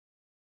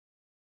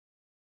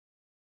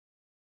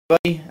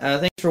Buddy,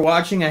 thanks for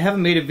watching. I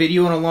haven't made a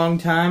video in a long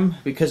time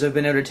because I've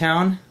been out of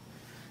town.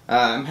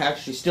 I'm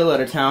actually still out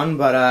of town,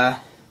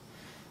 but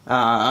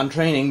on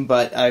training.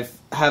 But I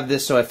have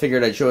this, so I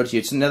figured I'd show it to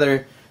you. It's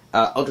another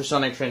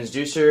ultrasonic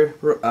transducer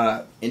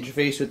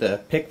interface with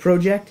a PIC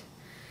project.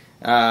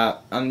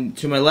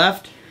 To my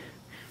left,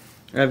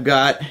 I've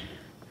got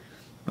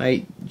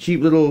my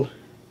cheap little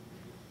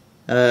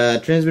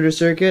transmitter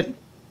circuit,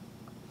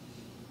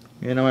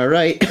 and on my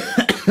right,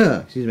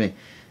 excuse me,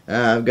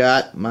 I've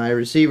got my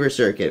receiver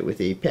circuit with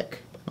a PIC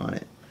on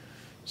it.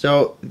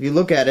 So if you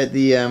look at it,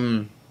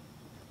 there's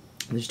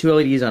two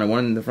LEDs on it,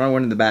 one in the front,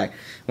 one in the back.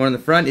 One in the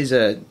front is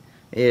a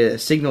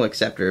signal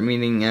acceptor,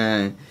 meaning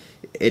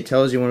it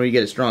tells you when we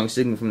get a strong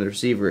signal from the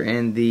receiver,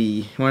 and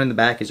the one in the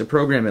back is a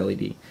program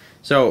LED.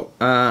 So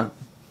let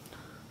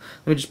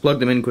me just plug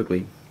them in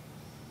quickly.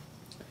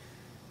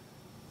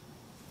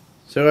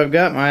 So I've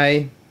got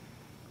my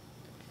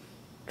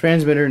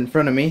transmitter in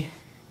front of me.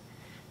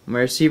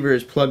 My receiver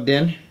is plugged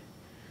in.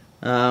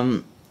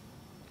 I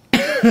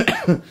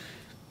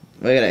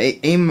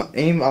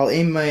gotta I'll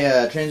aim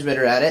my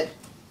transmitter at it.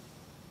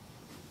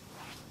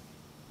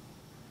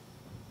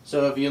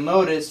 So if you'll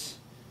notice,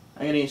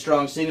 I'm getting a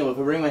strong signal. If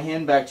I bring my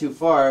hand back too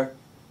far,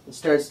 it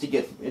starts to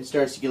get a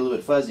little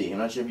bit fuzzy. I'm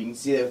not sure if you can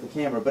see that with the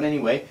camera, but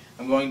anyway,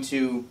 I'm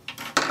gonna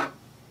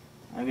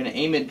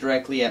aim it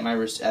directly at my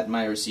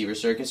receiver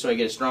circuit, so I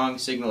get a strong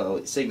signal.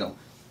 The signal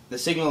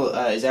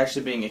is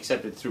actually being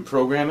accepted through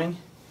programming,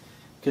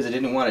 because I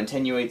didn't want to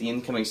attenuate the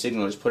incoming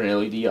signal, just put an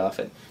LED off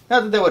it.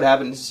 Not that that would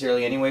happen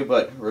necessarily anyway,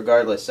 but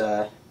regardless,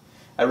 I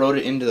wrote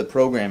it into the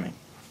programming.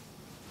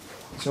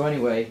 So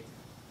anyway,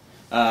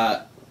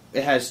 it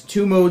has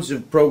two modes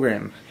of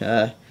program,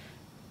 modes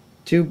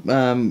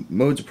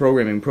of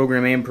programming,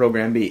 program A and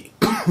program B.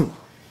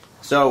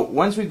 So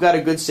once we've got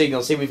a good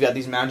signal, say we've got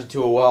these mounted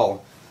to a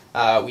wall,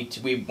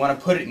 we want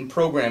to put it in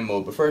program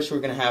mode, but first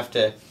we're going to have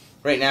to,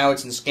 right now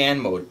it's in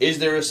scan mode. Is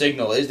there a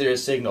signal? Is there a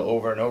signal?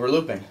 Over and over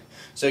looping.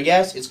 So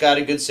yes, it's got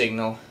a good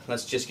signal.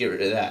 Let's just get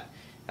rid of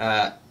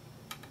that.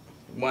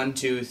 1,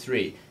 2,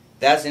 3.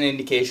 That's an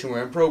indication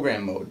we're in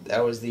program mode.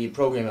 That was the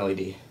program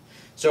LED.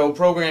 So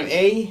program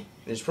A,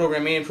 there's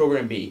program A and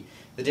program B.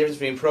 The difference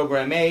between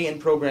program A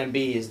and program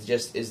B is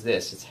this.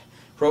 It's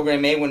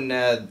program A, when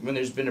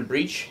there's been a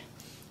breach,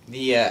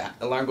 the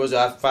alarm goes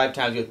off 5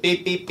 times, goes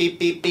beep, beep, beep,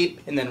 beep,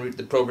 beep, and then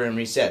the program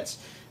resets.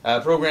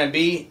 Program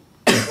B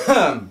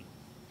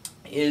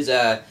is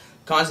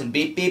constant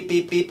beep, beep,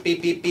 beep, beep,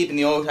 beep, beep, beep, and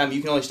the whole time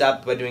you can only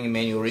stop it by doing a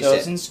manual reset. So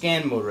it's in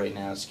scan mode right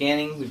now.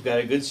 Scanning, we've got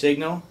a good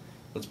signal.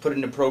 Let's put it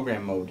into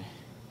program mode.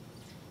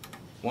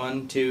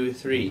 1, 2,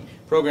 3.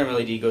 Program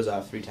LED goes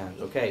off 3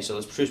 times. Okay, so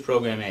let's choose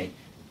program A.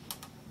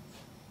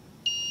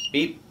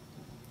 Beep.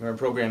 We're in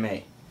program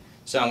A.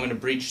 So I'm going to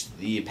breach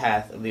the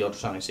path of the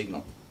ultrasonic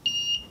signal.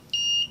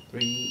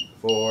 3,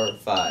 4,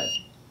 5.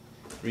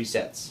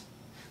 Resets.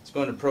 Let's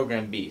go into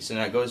program B. So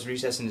now it goes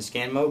resets into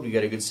scan mode. We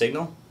got a good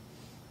signal.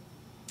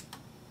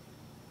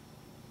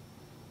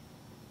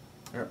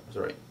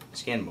 Sorry,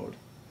 scan mode.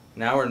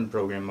 Now we're in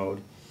program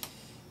mode.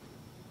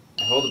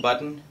 I hold the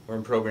button, we're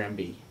in program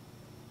B.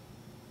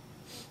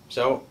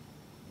 So,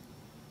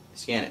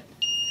 scan it,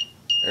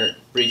 or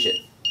breach it.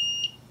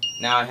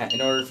 Now, in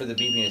order for the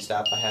beeping to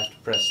stop, I have to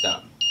press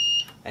stop.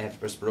 I have to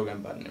press the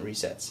program button, it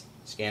resets,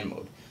 scan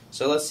mode.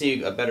 So let's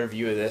see a better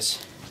view of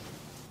this.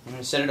 I'm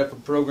going to set it up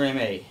with program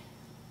A.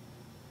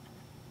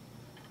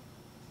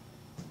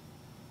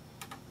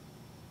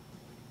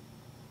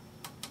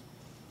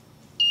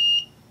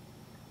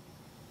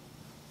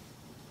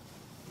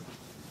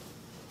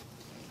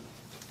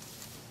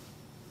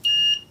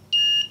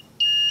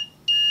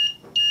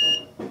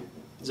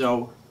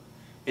 So,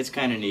 it's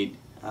kind of neat.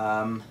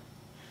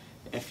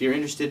 If you're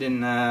interested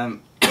in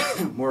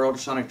more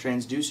ultrasonic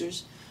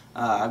transducers,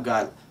 I've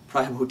got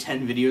probably about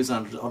 10 videos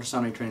on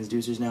ultrasonic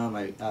transducers now on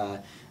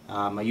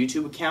my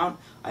YouTube account.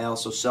 I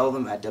also sell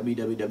them at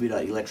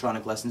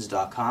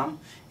www.electroniclessons.com,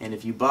 and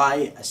if you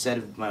buy a set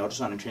of my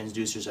ultrasonic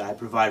transducers, I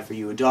provide for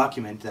you a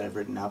document that I've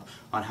written up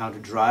on how to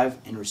drive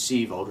and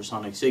receive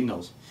ultrasonic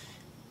signals.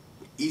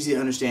 Easy to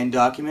understand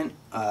document,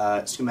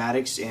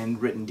 schematics,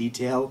 and written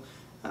detail.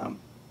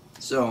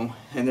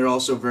 And they're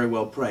also very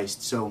well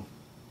priced. So,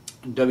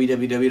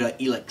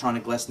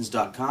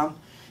 www.electroniclessons.com.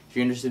 If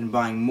you're interested in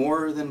buying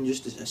more than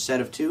just a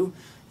set of 2,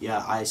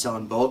 yeah, I sell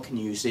in bulk, and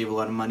you save a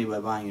lot of money by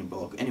buying in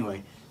bulk.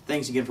 Anyway,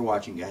 thanks again for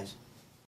watching, guys.